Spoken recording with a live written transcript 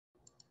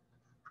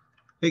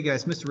Hey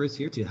guys, Mr. Riz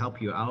here to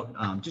help you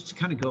out. Just to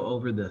kind of go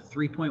over the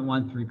 3.1,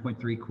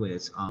 3.3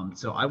 quiz.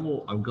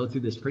 I'll go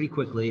through this pretty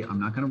quickly. I'm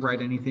not going to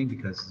write anything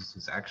because this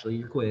is actually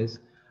your quiz.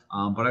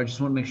 But I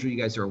just want to make sure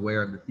you guys are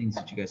aware of the things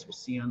that you guys will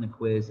see on the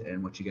quiz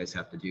and what you guys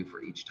have to do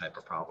for each type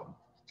of problem.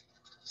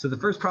 So the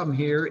first problem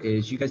here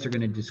is you guys are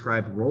going to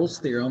describe Rolle's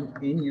theorem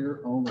in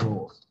your own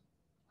rules.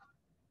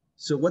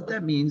 So what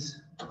that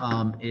means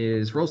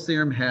is Rolle's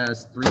theorem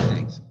has three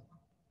things.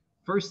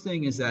 First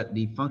thing is that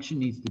the function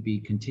needs to be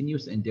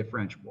continuous and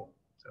differentiable.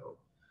 So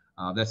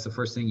that's the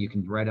first thing you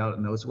can write out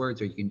in those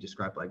words, or you can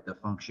describe like the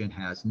function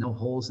has no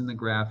holes in the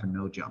graph and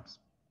no jumps.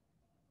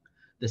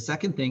 The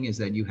second thing is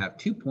that you have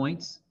 2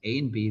 points, A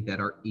and B, that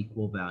are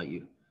equal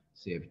value.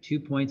 So you have 2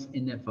 points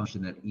in that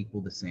function that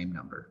equal the same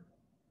number.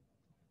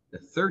 The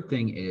third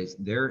thing is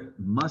there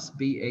must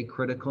be a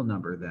critical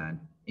number then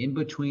in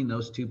between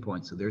those 2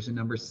 points. So there's a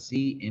number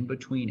C in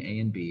between A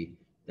and B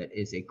that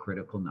is a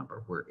critical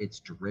number where its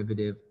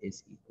derivative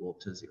is equal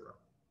to 0.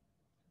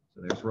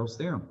 So there's Rolle's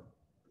theorem.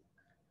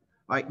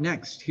 All right,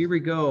 next, here we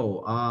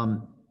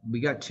go. We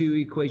got two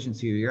equations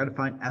here. You got to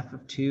find f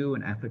of 2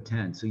 and f of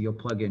 10. So you'll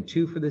plug in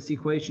 2 for this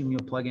equation,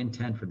 you'll plug in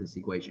 10 for this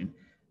equation.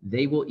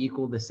 They will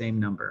equal the same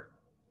number.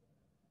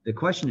 The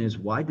question is,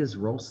 why does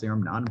Rolle's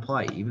theorem not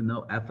apply even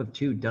though f of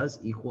 2 does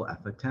equal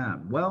f of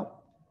 10? Well,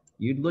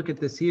 you'd look at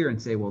this here and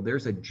say, well,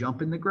 there's a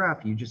jump in the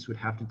graph. You just would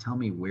have to tell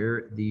me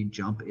where the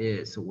jump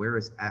is. So where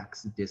is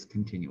x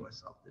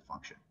discontinuous of the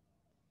function?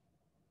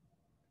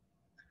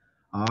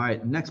 All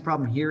right, next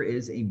problem here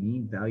is a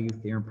mean value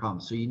theorem problem.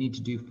 So you need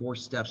to do 4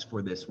 steps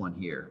for this one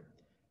here.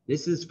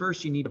 This is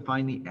first, you need to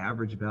find the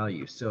average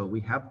value. So we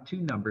have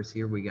two numbers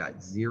here. We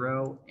got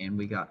 0 and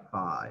we got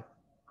 5.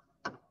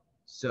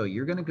 So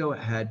you're going to go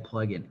ahead,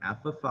 plug in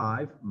f of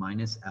 5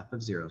 minus f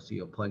of 0. So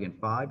you'll plug in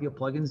 5, you'll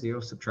plug in 0,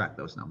 subtract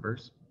those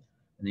numbers.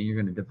 And then you're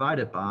going to divide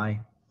it by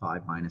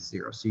 5 minus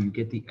 0. So you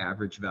get the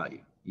average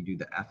value. You do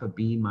the f of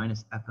b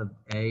minus f of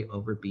a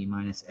over b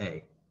minus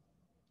a.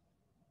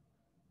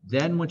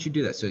 Then once you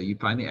do that, so you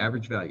find the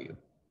average value.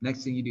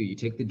 Next thing you do, you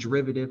take the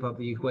derivative of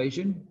the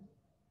equation.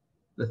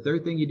 The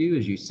third thing you do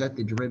is you set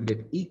the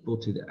derivative equal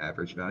to the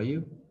average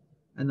value.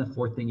 And the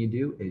fourth thing you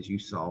do is you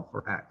solve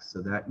for x.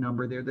 So that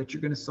number there that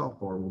you're going to solve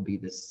for will be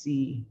the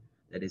c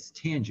that is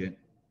tangent,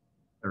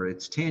 or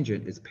its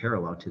tangent is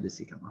parallel to the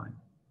secant line.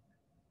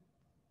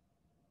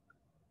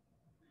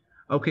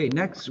 Okay,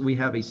 next we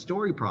have a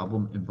story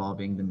problem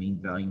involving the mean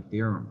value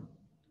theorem.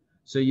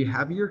 So you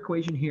have your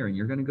equation here and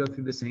you're going to go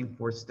through the same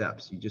 4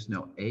 steps. You just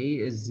know A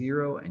is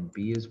 0 and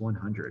B is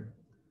 100.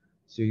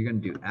 So you're going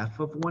to do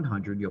f of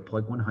 100, you'll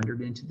plug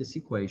 100 into this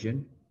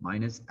equation,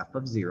 minus f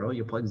of 0,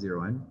 you'll plug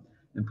 0 in,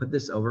 and put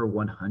this over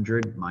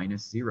 100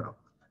 minus 0.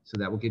 So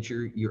that will get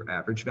your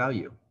average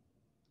value.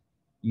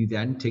 You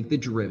then take the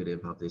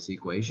derivative of this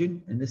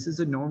equation, and this is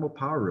a normal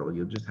power rule.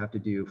 You'll just have to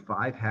do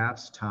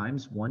 5/2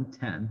 times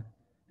 1/10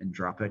 and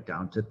drop it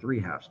down to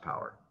 3/2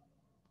 power.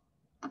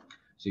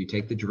 So you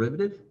take the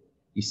derivative,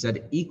 you set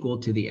it equal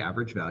to the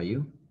average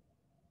value,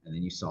 and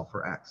then you solve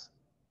for x.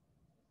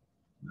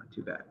 Not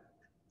too bad.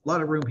 A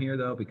lot of room here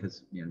though,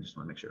 because just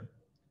want to make sure.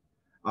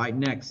 All right,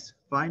 next,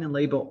 find and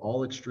label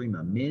all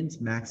extrema,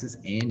 mins, maxes,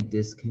 and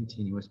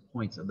discontinuous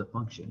points of the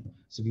function.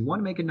 So if you want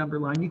to make a number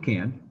line, you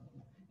can.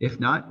 If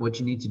not,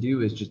 what you need to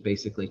do is just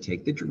basically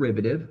take the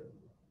derivative,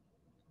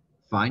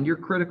 find your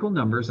critical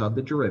numbers of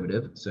the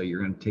derivative. So you're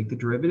going to take the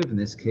derivative. In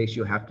this case,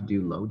 you'll have to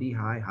do low d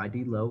high, high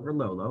d low, or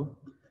low low.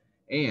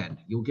 And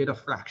you'll get a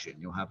fraction.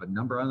 You'll have a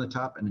number on the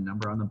top and a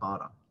number on the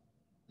bottom.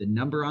 The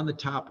number on the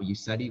top, when you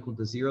set equal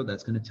to 0,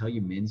 that's going to tell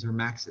you mins or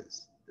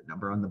maxes. The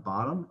number on the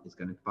bottom is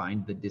going to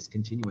find the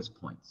discontinuous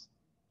points.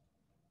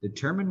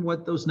 Determine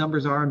what those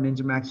numbers are, mins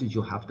or maxes.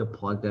 You'll have to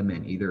plug them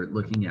in, either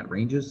looking at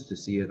ranges to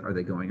see are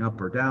they going up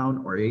or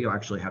down, or you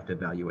actually have to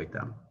evaluate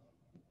them.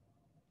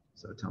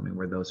 So tell me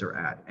where those are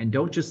at. And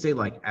don't just say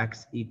like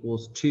x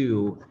equals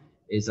 2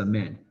 is a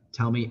min.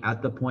 Tell me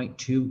at the point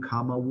 2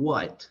 comma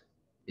what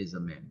is a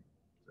min.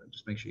 So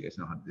just make sure you guys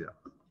know how to do that.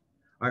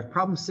 All right,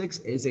 problem 6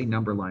 is a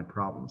number line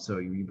problem. So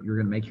you're going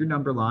to make your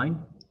number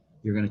line.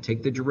 You're going to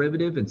take the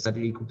derivative and set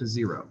it equal to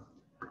 0.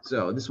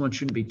 So this one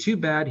shouldn't be too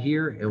bad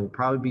here. It will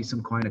probably be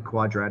some kind of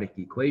quadratic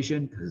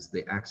equation because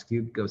the x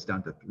cubed goes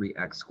down to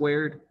 3x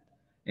squared.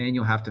 And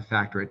you'll have to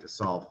factor it to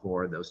solve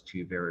for those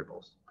two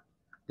variables.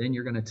 Then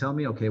you're going to tell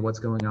me, okay, what's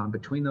going on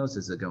between those?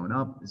 Is it going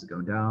up? Is it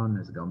going down?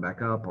 Is it going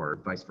back up? Or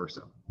vice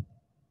versa?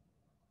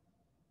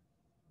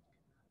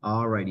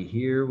 Alrighty,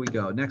 here we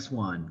go. Next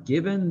one,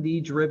 given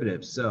the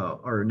derivative.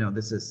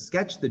 This is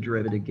sketch the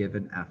derivative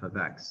given f of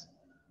x.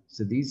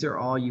 So these are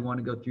all you want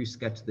to go through,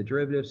 sketch the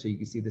derivative. So you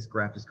can see this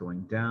graph is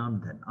going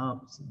down, then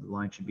up. So the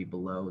line should be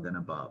below, then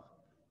above.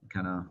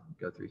 Kind of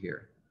go through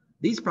here.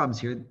 These problems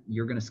here,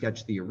 you're going to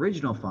sketch the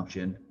original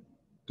function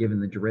given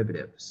the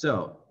derivative.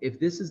 So if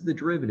this is the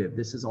derivative,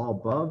 this is all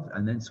above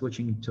and then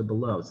switching to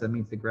below. So that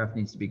means the graph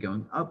needs to be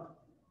going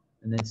up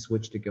and then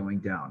switch to going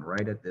down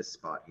right at this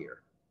spot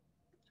here.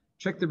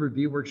 Check the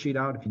review worksheet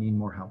out if you need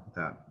more help with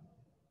that.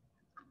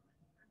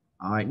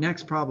 All right,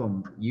 next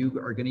problem. You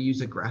are going to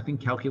use a graphing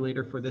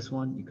calculator for this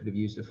one. You could have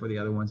used it for the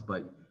other ones,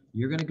 but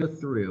you're going to go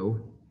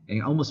through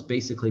and almost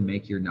basically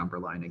make your number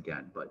line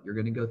again. But you're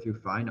going to go through,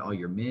 find all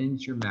your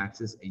mins, your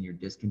maxes, and your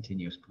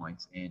discontinuous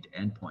points and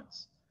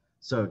endpoints.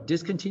 So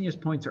discontinuous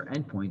points or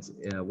endpoints,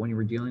 when you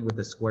were dealing with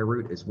the square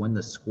root, is when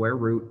the square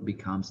root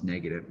becomes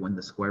negative, when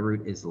the square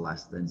root is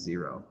less than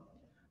 0.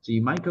 So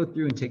you might go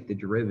through and take the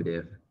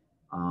derivative,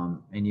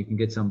 and you can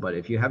get some, but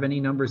if you have any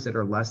numbers that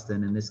are less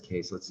than, in this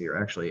case, let's see, or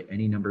actually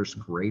any numbers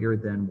greater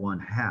than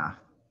 1/2,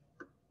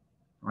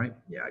 right?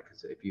 Yeah,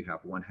 because if you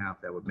have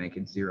 1/2, that would make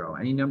it 0.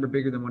 Any number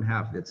bigger than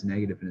 1/2, that's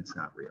negative and it's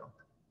not real.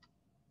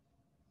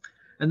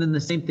 And then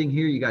the same thing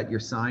here, you got your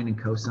sine and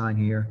cosine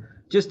here,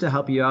 just to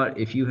help you out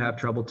if you have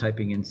trouble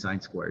typing in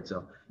sine squared.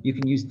 So you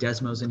can use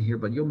Desmos in here,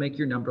 but you'll make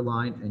your number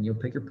line and you'll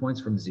pick your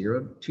points from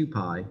 0 to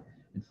pi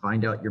and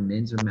find out your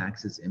mins or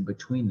maxes in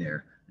between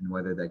there and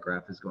whether that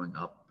graph is going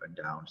up and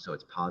down. So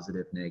it's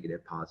positive,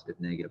 negative,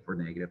 or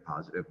negative,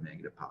 positive,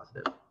 negative,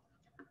 positive.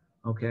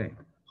 Okay,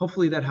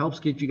 hopefully that helps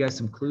get you guys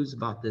some clues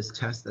about this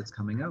test that's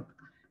coming up.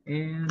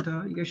 And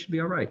you guys should be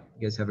all right.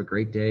 You guys have a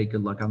great day.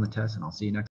 Good luck on the test, and I'll see you next time.